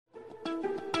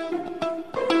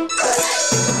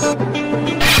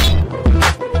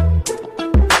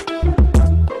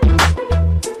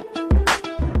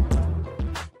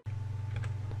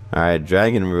Alright,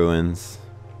 Dragon Ruins.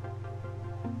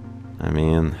 I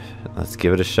mean, let's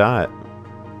give it a shot.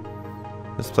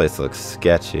 This place looks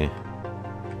sketchy. I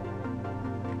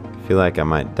feel like I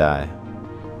might die.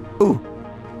 Ooh!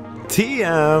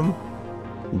 TM!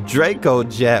 Draco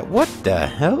Jet. What the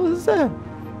hell is that?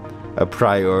 A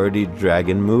priority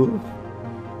dragon move?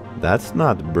 That's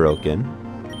not broken.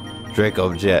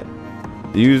 Draco Jet.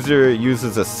 The user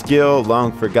uses a skill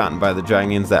long forgotten by the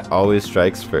dragons that always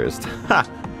strikes first. Ha!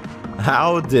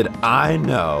 How did I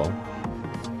know?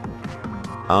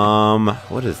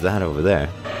 What is that over there?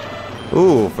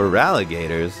 Ooh, for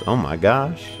alligators. Oh my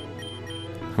gosh.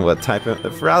 What type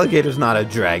of... For alligators, not a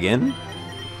dragon.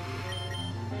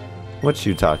 What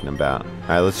you talking about?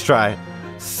 Alright, let's try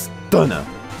Stunner.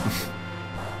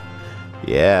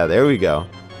 Yeah, there we go.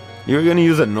 You were gonna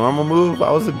use a normal move?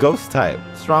 I was a ghost type.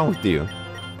 What's wrong with you?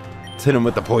 Let's hit him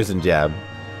with the poison jab.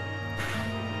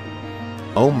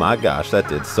 Oh my gosh, that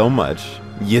did so much.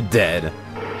 You're dead.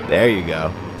 There you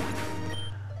go.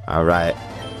 Alright.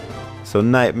 So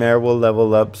Nightmare will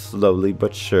level up slowly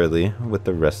but surely with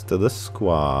the rest of the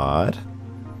squad.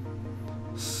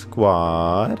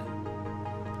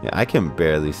 Yeah, I can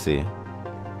barely see.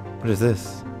 What is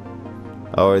this?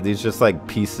 Oh, are these just like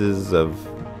pieces of...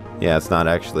 Yeah, it's not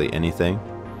actually anything.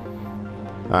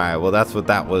 Alright, well that's what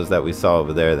that was that we saw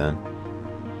over there then.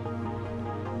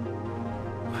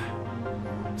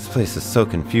 This place is so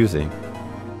confusing.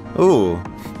 Ooh,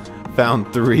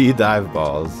 found 3 dive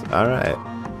balls. Alright.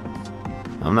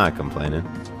 I'm not complaining.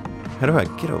 How do I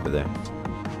get over there?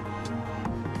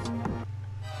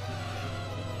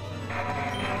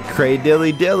 Cray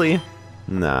dilly dilly.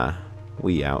 Nah,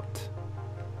 we out.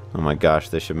 Oh my gosh,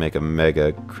 they should make a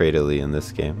mega cradily in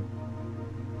this game.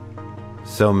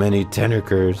 So many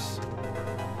tentacles.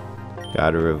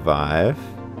 Gotta revive.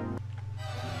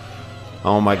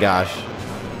 Oh my gosh.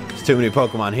 There's too many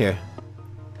Pokemon here.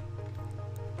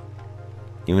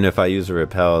 Even if I use a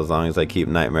repel, as long as I keep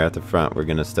Nightmare at the front, we're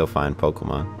gonna still find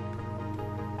Pokemon.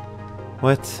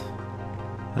 What?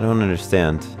 I don't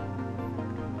understand.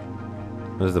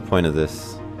 What is the point of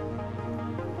this?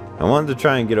 I wanted to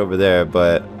try and get over there,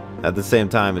 but at the same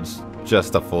time, it's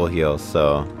just a full heal,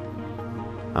 so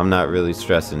I'm not really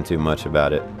stressing too much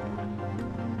about it.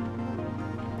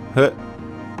 Huh.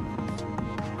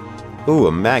 Ooh,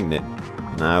 a magnet.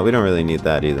 Nah, we don't really need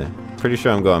that either. Pretty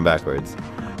sure I'm going backwards.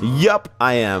 Yup,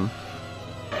 I am.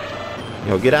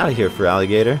 Yo, get out of here, for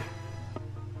alligator.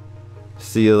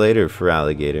 See you later, for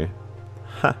alligator.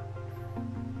 Ha.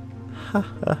 Ha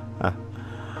ha ha.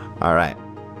 Alright.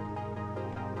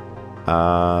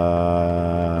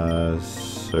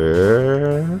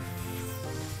 Surf,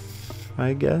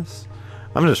 I guess.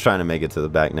 I'm just trying to make it to the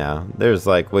back now. There's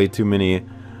like way too many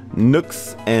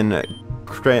nooks and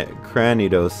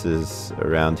cranidoses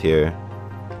around here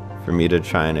for me to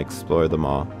try and explore them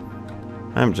all.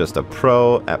 I'm just a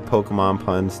pro at Pokemon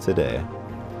puns today.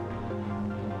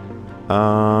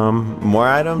 More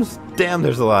items? Damn,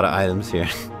 there's a lot of items here.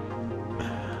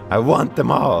 I want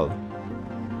them all.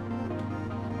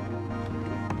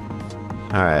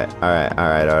 Alright.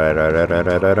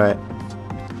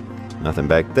 Nothing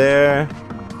back there.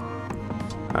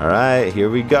 Alright, here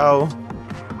we go.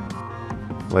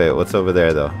 Wait, what's over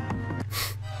there though?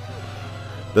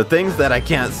 The things that I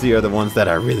can't see are the ones that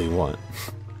I really want.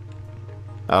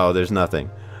 Oh, there's nothing.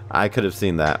 I could have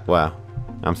seen that. Wow,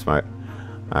 I'm smart.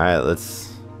 Alright,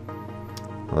 let's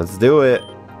do it.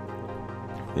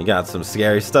 We got some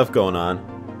scary stuff going on.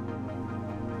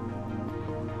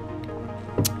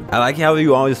 I like how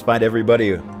you always fight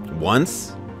everybody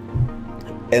once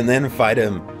and then fight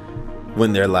them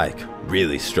when they're like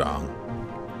really strong.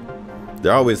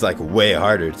 They're always like way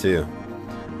harder too.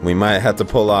 We might have to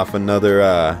pull off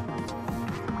another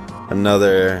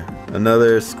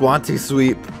squanty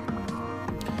sweep.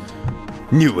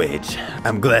 NewAge,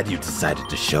 I'm glad you decided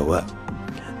to show up.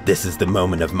 This is the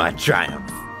moment of my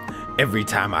triumph. Every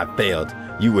time I failed,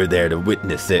 you were there to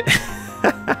witness it.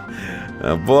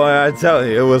 Boy, I tell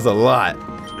you, it was a lot.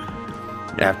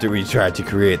 After we tried to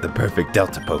create the perfect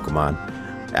Delta Pokemon,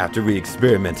 after we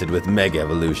experimented with Mega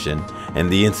Evolution,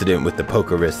 and the incident with the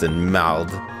Pokerus and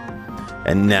Mald,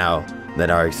 and now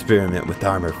that our experiment with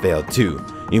armor failed too,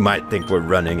 you might think we're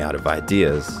running out of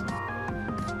ideas.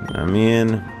 I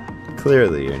mean,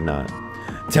 clearly you're not.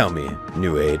 Tell me,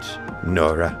 NewAge,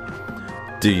 Nora,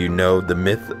 do you know the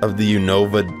myth of the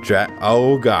UNOVA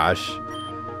Oh gosh.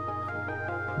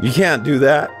 You can't do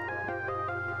that.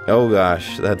 Oh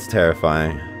gosh, that's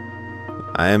terrifying.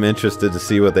 I am interested to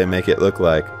see what they make it look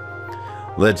like.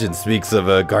 Legend speaks of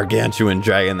a gargantuan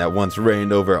dragon that once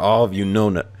reigned over all of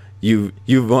UNOVA.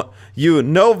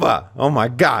 Oh my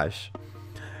gosh.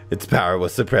 Its power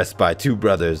was suppressed by two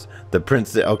brothers, the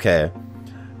prince. Okay.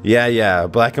 Yeah,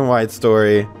 black and white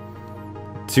story.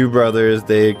 Two brothers,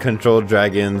 they controlled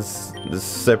dragons,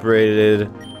 separated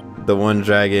the one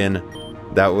dragon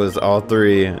that was all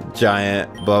three,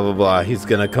 giant, blah blah blah. He's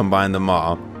gonna combine them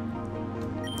all.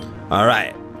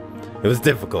 Alright. It was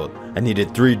difficult. I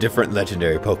needed 3 different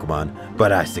legendary Pokemon,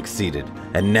 but I succeeded.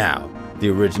 And now, the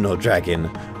original dragon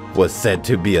was said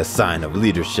to be a sign of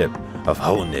leadership, of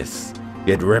wholeness.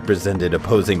 It represented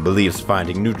opposing beliefs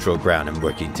finding neutral ground and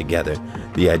working together.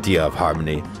 The idea of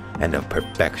harmony and of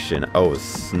perfection. Oh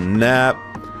snap.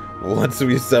 Once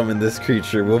we summon this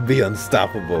creature, we'll be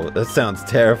unstoppable. That sounds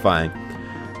terrifying.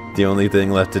 The only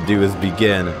thing left to do is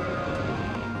begin.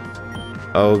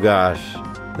 Oh gosh.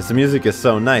 This music is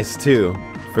so nice too,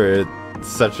 for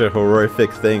such a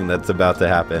horrific thing that's about to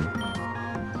happen.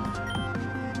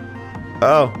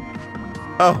 Oh.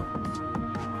 Oh.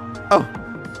 Oh.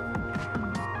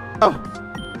 Oh.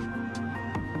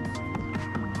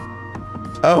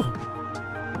 Oh.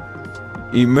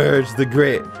 Emerge the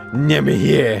great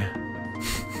Nemi.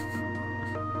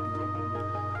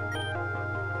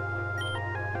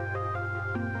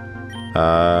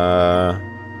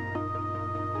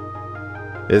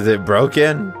 Is it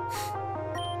broken?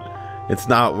 It's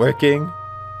not working?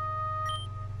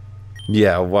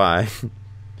 Yeah, why?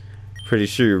 Pretty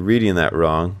sure you're reading that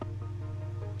wrong.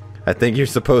 I think you're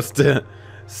supposed to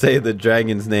say the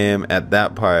dragon's name at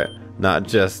that part, not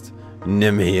just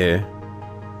Nimir.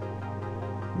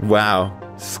 Wow,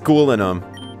 schooling them.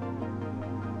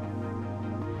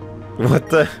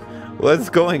 What's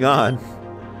going on?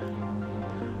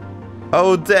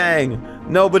 Oh dang,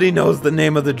 nobody knows the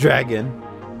name of the dragon.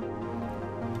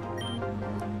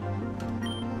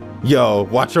 Yo,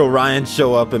 watch Orion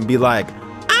show up and be like,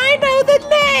 I know the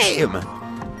name!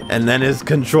 And then his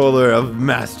controller of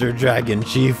Master Dragon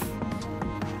Chief.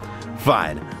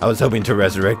 Fine, I was hoping to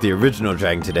resurrect the original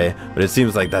dragon today, but it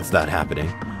seems like that's not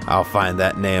happening. I'll find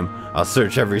that name. I'll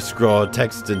search every scroll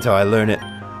text until I learn it.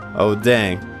 Oh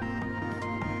dang.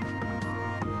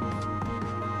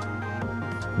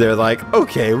 They're like,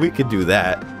 okay, we could do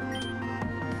that.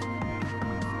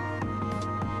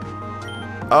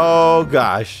 Oh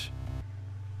gosh.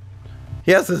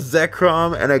 He has a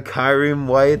Zekrom and a Kyurem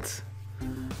White.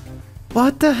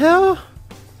 What the hell?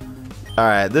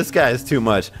 Alright, this guy is too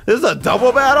much. This is a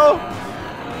double battle?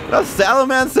 A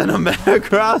Salamence and a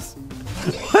Metagross?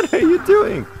 What are you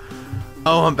doing?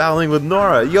 Oh, I'm battling with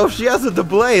Nora. Yo, she has a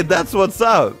Doublade. That's what's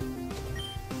up.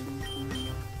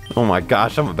 Oh my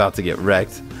gosh, I'm about to get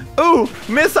wrecked. Ooh,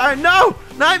 Miss I no!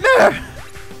 Nightmare!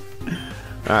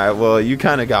 Alright, well, you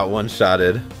kind of got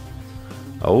one-shotted.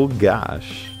 Oh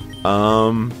gosh.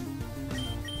 Alright,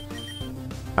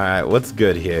 what's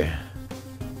good here?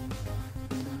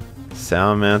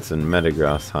 Salamence and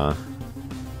Metagross, huh?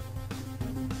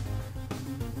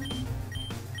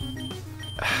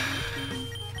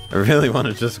 I really want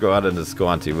to just go out into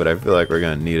Squanty, but I feel like we're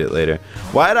going to need it later.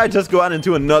 Why did I just go out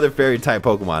into another fairy-type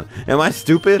Pokemon? Am I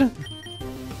stupid?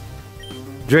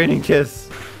 Draining Kiss.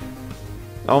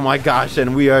 Oh my gosh,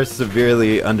 and we are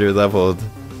severely underleveled.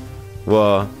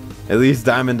 Well, at least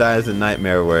Diamond Eyes and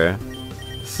Nightmare were.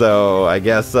 So, I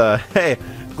guess, hey,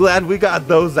 glad we got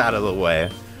those out of the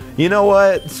way. You know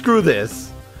what? Screw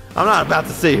this. I'm not about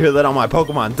to sit here and let all my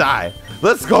Pokemon die.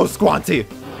 Let's go, Squanty.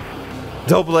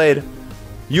 Doublade.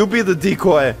 You be the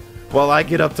decoy while I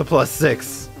get up to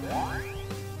 +6.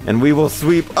 And we will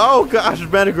sweep. Oh gosh,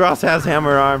 Metagross has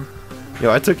Hammer Arm. Yo,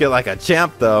 I took it like a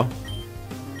champ though.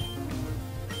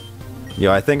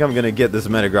 Yo, I think I'm gonna get this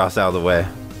Metagross out of the way.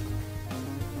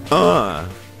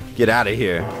 Get out of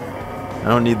here. I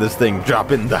don't need this thing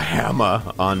dropping the hammer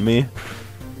on me.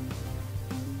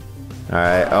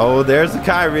 Alright, oh, there's the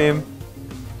Kyurem.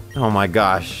 Oh my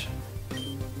gosh.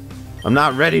 I'm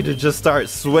not ready to just start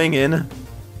swinging.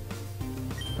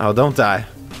 Oh, don't die.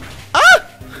 Ah!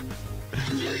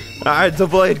 Alright,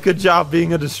 Doublade, good job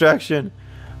being a distraction.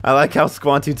 I like how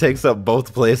Squanty takes up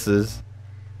both places.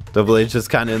 Doublade's just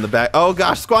kind of in the back. Oh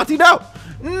gosh, Squanty, no!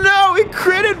 No, he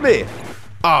critted me!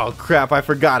 Oh crap, I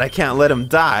forgot I can't let him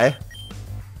die.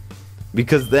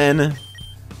 Because then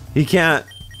he can't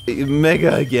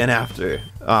Mega again after.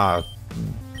 Oh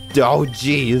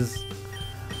jeez.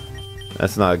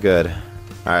 That's not good.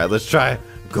 Alright, let's try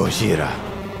Gojira.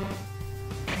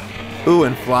 Ooh,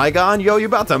 and Flygon? Yo, you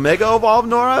about to Mega Evolve,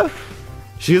 Nora?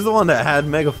 She's the one that had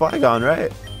Mega Flygon,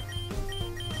 right?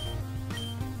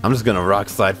 I'm just gonna Rock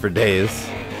Slide for days.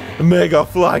 Mega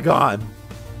Flygon!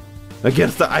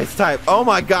 Against the Ice type. Oh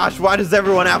my gosh, why does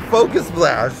everyone have Focus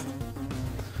Blast?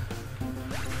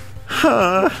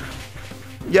 Huh.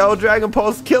 Yo, Dragon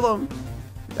Pulse, kill him!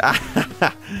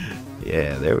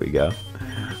 Yeah, there we go.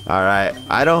 Alright,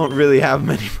 I don't really have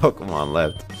many Pokemon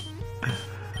left.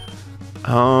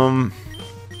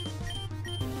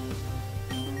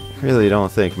 Really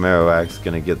don't think Marowak's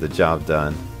gonna get the job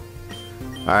done.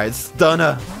 Alright,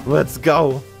 Stunner, let's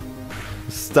go.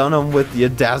 Stun him with your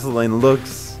dazzling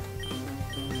looks.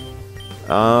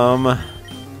 Alright,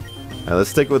 let's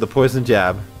stick with the poison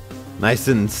jab. Nice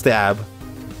and stab.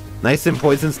 Nice and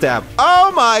poison stab.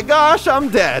 Oh my gosh, I'm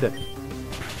dead.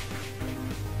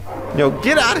 Yo,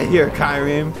 get out of here,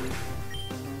 Kyrene.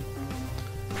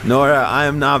 Nora, I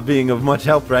am not being of much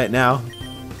help right now.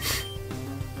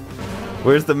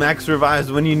 Where's the max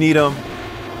revives when you need them?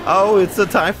 Oh, it's a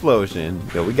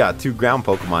Typhlosion. Yo, we got 2 ground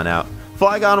Pokemon out.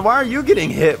 Flygon, why are you getting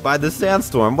hit by the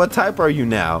sandstorm? What type are you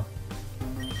now?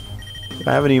 Do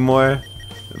I have any more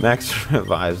max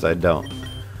revives? I don't.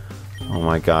 Oh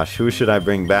my gosh, who should I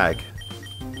bring back?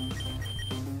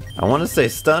 I want to say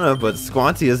Stunner, but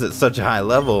Squanty is at such a high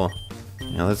level.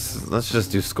 Yeah, let's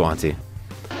just do Squanty.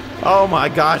 Oh my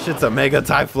gosh, it's a Mega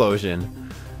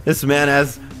Typhlosion. This man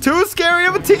has too scary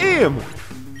of a team.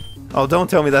 Oh, don't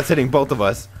tell me that's hitting both of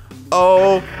us.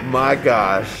 Oh my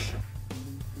gosh.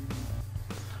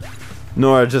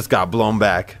 Nora just got blown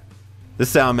back. This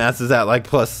Sound Mass is at like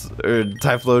plus, or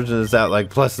Typhlosion is at like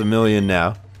plus a million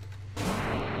now.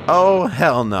 Oh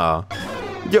hell no.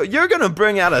 Yo, you're gonna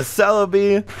bring out a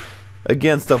Celebi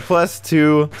against a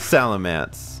 +2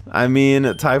 Salamence. I mean,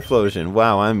 Typhlosion.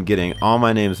 Wow, I'm getting all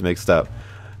my names mixed up.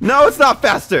 No, it's not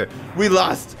faster. We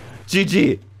lost.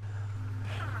 GG.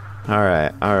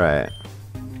 Alright, alright.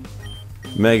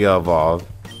 Mega Evolve.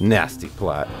 Nasty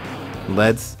plot.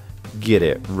 Let's get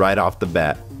it right off the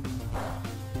bat.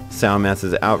 Salamence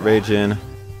is outraging.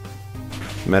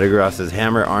 Metagross is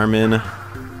hammer arming.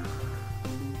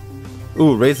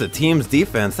 Ooh, raise the team's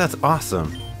defense. That's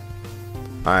awesome.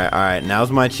 Alright, alright.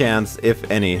 Now's my chance, if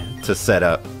any, to set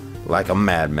up like a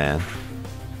madman.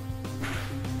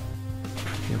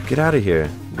 Yo, get out of here.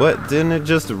 What? Didn't it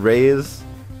just raise?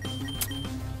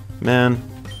 Man.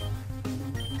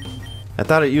 I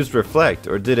thought it used Reflect,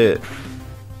 or did it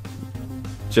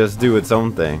just do its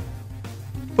own thing?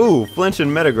 Ooh, Flinch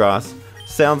and Metagross.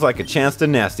 Sounds like a chance to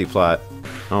nasty plot.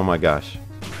 Oh my gosh.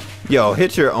 Yo,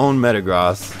 hit your own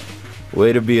Metagross.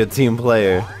 Way to be a team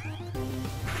player.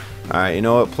 Alright, you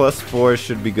know what? +4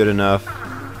 should be good enough.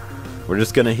 We're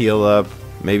just gonna heal up.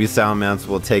 Maybe Salamence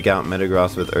will take out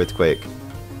Metagross with Earthquake.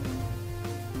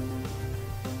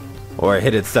 Or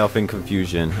hit itself in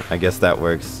confusion. I guess that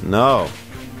works. No!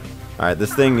 Alright,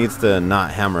 this thing needs to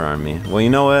not hammer on me. Well, you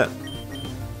know what?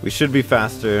 We should be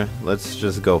faster. Let's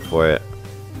just go for it.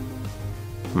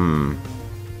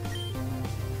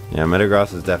 Yeah,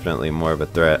 Metagross is definitely more of a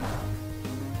threat.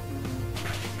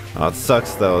 Oh, it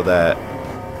sucks though that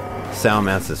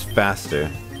Salamence is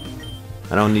faster.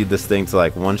 I don't need this thing to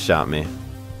like one-shot me.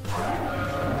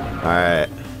 Alright.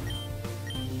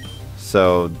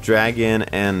 So, Dragon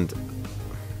and...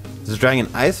 Is Dragon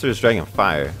Ice or is Dragon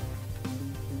Fire?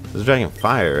 It's Dragon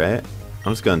Fire, right?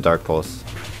 I'm just going Dark Pulse.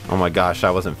 Oh my gosh,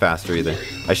 I wasn't faster either.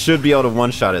 I should be able to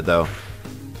one-shot it though.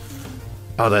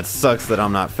 Oh, that sucks that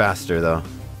I'm not faster though.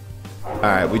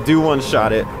 Alright, we do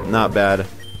one-shot it. Not bad.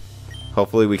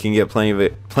 Hopefully we can get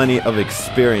plenty of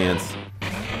experience.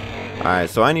 Alright,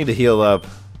 so I need to heal up.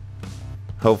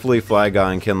 Hopefully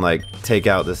Flygon can like take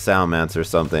out the Salamence or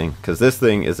something, because this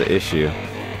thing is an issue.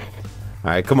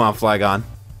 Alright, come on Flygon.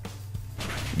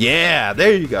 Yeah,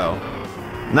 there you go.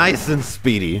 Nice and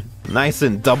speedy. Nice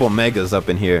and double megas up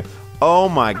in here. Oh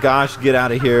my gosh, get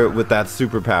out of here with that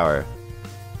superpower.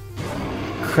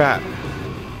 Crap.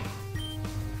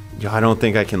 Yo, I don't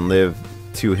think I can live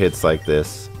 2 hits like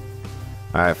this.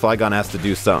 Alright, Flygon has to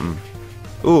do something.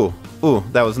 Ooh, ooh,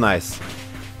 that was nice.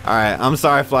 Alright, I'm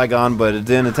sorry Flygon, but it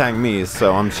didn't attack me,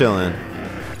 so I'm chilling.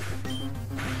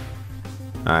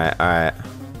 Alright, alright.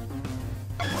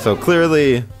 So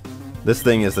clearly, this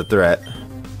thing is a threat.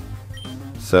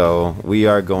 So we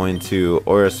are going to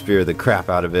Aura Sphere the crap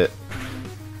out of it.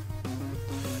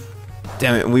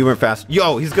 Damn it, we weren't fast.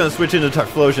 Yo, he's gonna switch into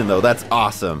Typhlosion though. That's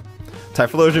awesome.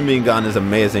 Typhlosion being gone is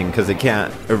amazing because it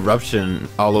can't eruption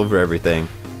all over everything.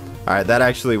 Alright, that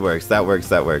actually works. That works,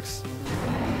 that works.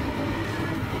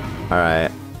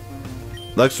 Alright.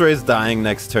 Luxray's dying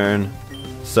next turn.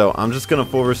 So I'm just gonna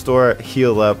full restore,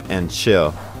 heal up, and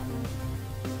chill.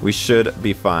 We should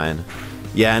be fine.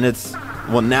 Yeah, and it's...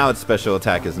 Well, now its special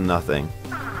attack is nothing.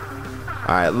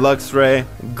 Alright, Luxray,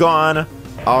 gone.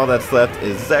 All that's left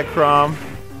is Zekrom.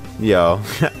 Yo.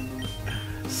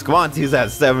 Squanty's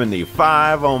at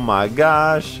 75. Oh my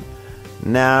gosh.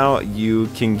 Now you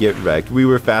can get wrecked. We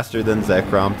were faster than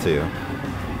Zekrom too.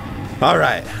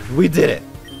 Alright, we did it.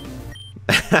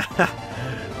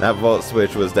 That volt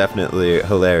switch was definitely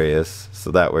hilarious,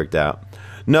 so that worked out.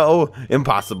 No,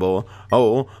 impossible.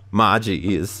 Oh, my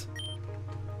geez.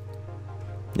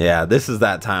 Yeah, this is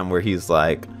that time where he's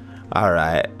like,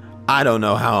 alright, I don't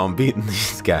know how I'm beating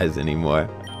these guys anymore.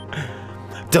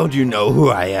 Don't you know who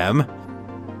I am?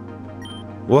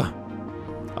 What?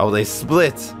 Oh, they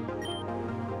split.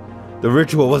 The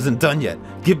ritual wasn't done yet.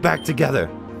 Get back together.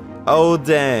 Oh,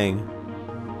 dang.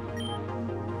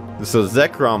 So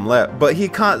Zekrom left, but he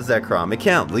caught Zekrom. It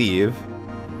can't leave.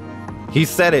 He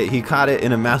said it. He caught it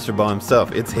in a Master Ball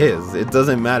himself. It's his. It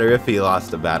doesn't matter if he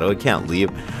lost a battle. It can't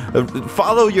leave.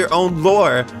 Follow your own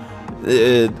lore,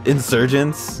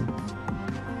 Insurgents.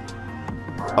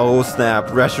 Oh, snap.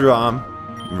 Reshiram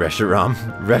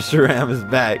is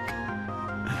back.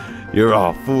 You're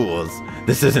all fools.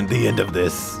 This isn't the end of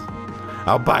this.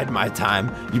 I'll bide my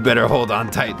time. You better hold on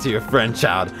tight to your friend,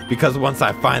 child, because once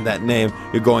I find that name,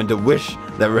 you're going to wish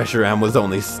that Reshiram was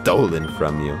only stolen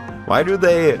from you. Why do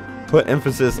they put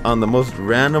emphasis on the most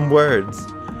random words?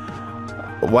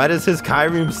 Why does his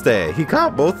Kyreem stay? He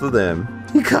caught both of them.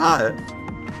 He caught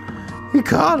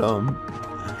them.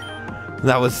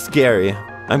 That was scary.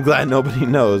 I'm glad nobody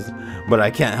knows, but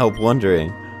I can't help wondering,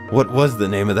 what was the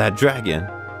name of that dragon?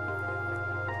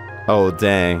 Oh,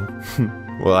 dang.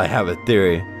 Well, I have a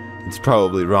theory. It's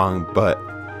probably wrong, but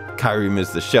Kyreem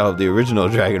is the shell of the original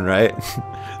dragon, right?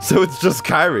 So it's just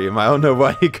Kyreem. I don't know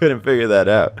why he couldn't figure that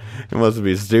out. It must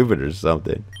be stupid or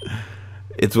something.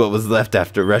 It's what was left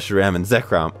after Reshiram and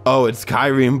Zekrom. Oh, it's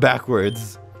Kyreem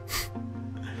backwards.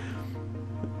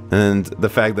 And the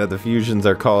fact that the fusions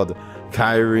are called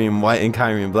Kyreem White and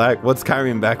Kyreem Black. What's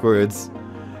Kyreem backwards?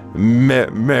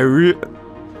 Maruk.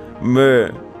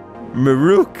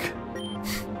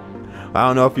 I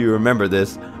don't know if you remember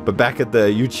this, but back at the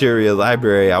Uchiria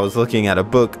library, I was looking at a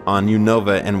book on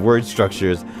UNOVA and word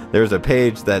structures. There was a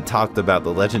page that talked about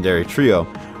the legendary trio.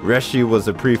 Reshi was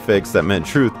a prefix that meant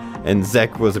truth, and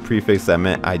Zek was a prefix that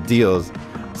meant ideals.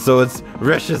 So it's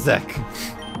Reshizek.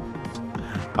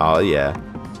 Oh yeah.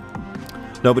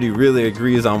 Nobody really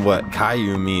agrees on what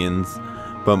Caillou means,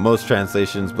 but most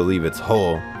translations believe it's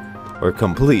whole or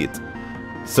complete.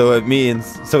 So it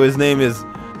means, so his name is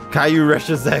Caillou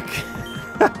Reshizek.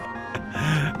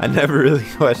 I never really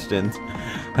questioned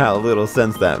how little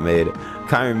sense that made.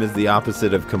 Kyreem is the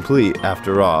opposite of complete,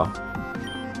 after all.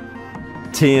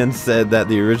 Tian said that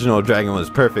the original dragon was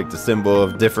perfect, a symbol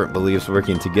of different beliefs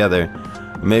working together.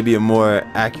 Maybe a more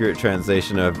accurate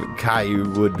translation of Caillou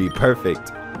would be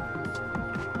perfect.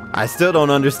 I still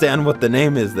don't understand what the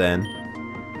name is then.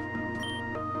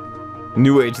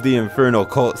 NewAge the Infernal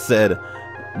Cult said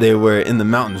they were in the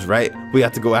mountains, right? We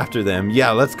have to go after them. Yeah,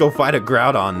 let's go fight a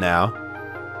Groudon now.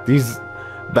 These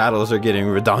battles are getting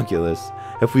redonkulous.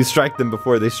 If we strike them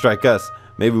before they strike us,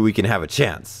 maybe we can have a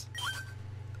chance.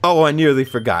 Oh, I nearly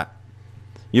forgot.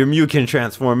 Your Mew can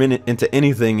transform into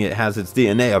anything it has its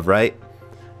DNA of, right?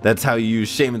 That's how you use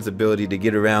Shaman's ability to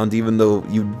get around even though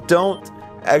you don't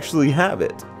actually have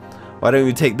it. Why don't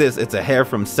you take this? It's a hair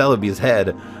from Celebi's head.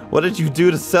 What did you do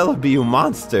to Celebi, you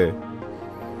monster?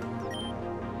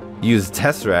 Use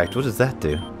Tesseract. What does that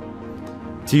do?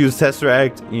 To use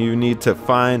Tesseract, you need to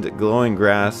find glowing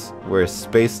grass where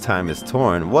space-time is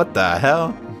torn. What the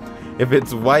hell? If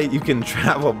it's white, you can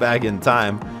travel back in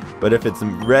time, but if it's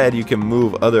red, you can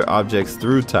move other objects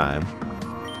through time.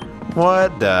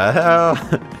 What the hell?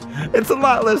 It's a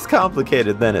lot less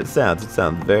complicated than it sounds. It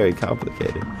sounds very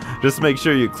complicated. Just make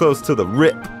sure you're close to the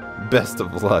rip. Best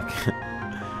of luck.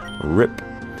 Rip.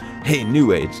 Hey,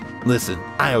 NewAge, listen,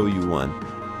 I owe you one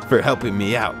for helping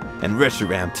me out, and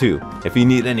Reshiram too. If you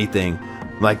need anything,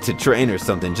 like to train or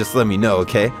something, just let me know,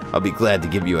 okay? I'll be glad to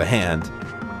give you a hand.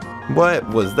 What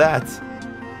was that?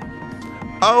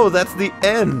 Oh, that's the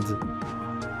end.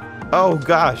 Oh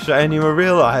gosh, I didn't even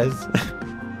realize.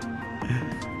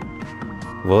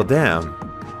 Well, damn.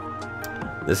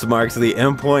 This marks the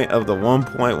endpoint of the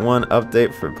 1.1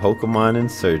 update for Pokemon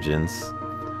Insurgence.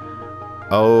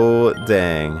 Oh,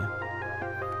 dang.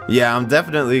 Yeah, I'm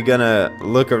definitely gonna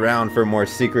look around for more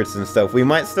secrets and stuff. We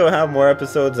might still have more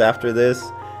episodes after this,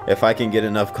 if I can get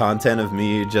enough content of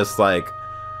me just like,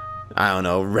 I don't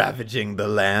know, ravaging the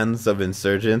lands of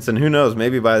Insurgents. And who knows,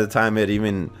 maybe by the time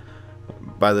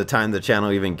the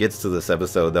channel even gets to this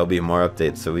episode, there'll be more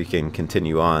updates so we can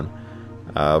continue on.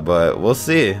 But we'll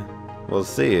see. We'll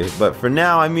see. But for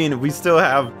now, I mean, we still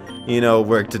have, you know,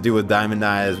 work to do with Diamond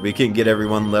Eyes. We can get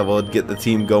everyone leveled, get the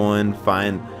team going,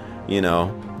 find, you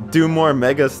know, do more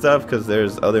mega stuff because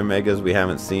there's other megas we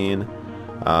haven't seen.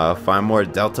 Find more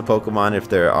Delta Pokemon if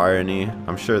there are any.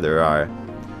 I'm sure there are.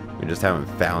 We just haven't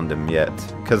found them yet.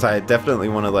 Because I definitely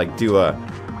want to like do a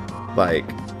like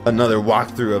another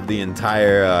walkthrough of the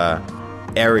entire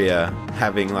area,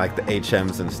 having like the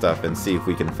HMs and stuff, and see if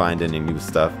we can find any new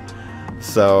stuff.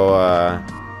 So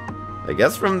I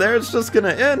guess from there it's just gonna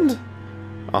end.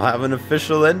 I'll have an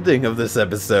official ending of this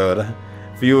episode.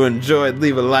 If you enjoyed,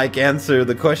 leave a like, answer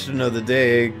the question of the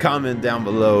day, comment down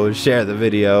below, share the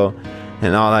video,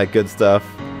 and all that good stuff.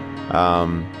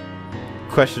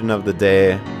 Question of the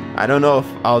day. I don't know if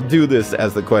I'll do this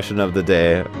as the question of the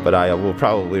day, but I will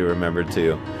probably remember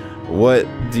to. What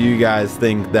do you guys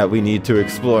think that we need to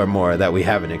explore more that we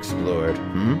haven't explored?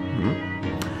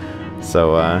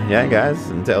 So, yeah, guys,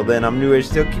 until then, I'm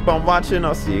NewAgeSteel. Keep on watching.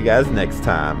 I'll see you guys next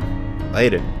time.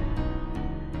 Later.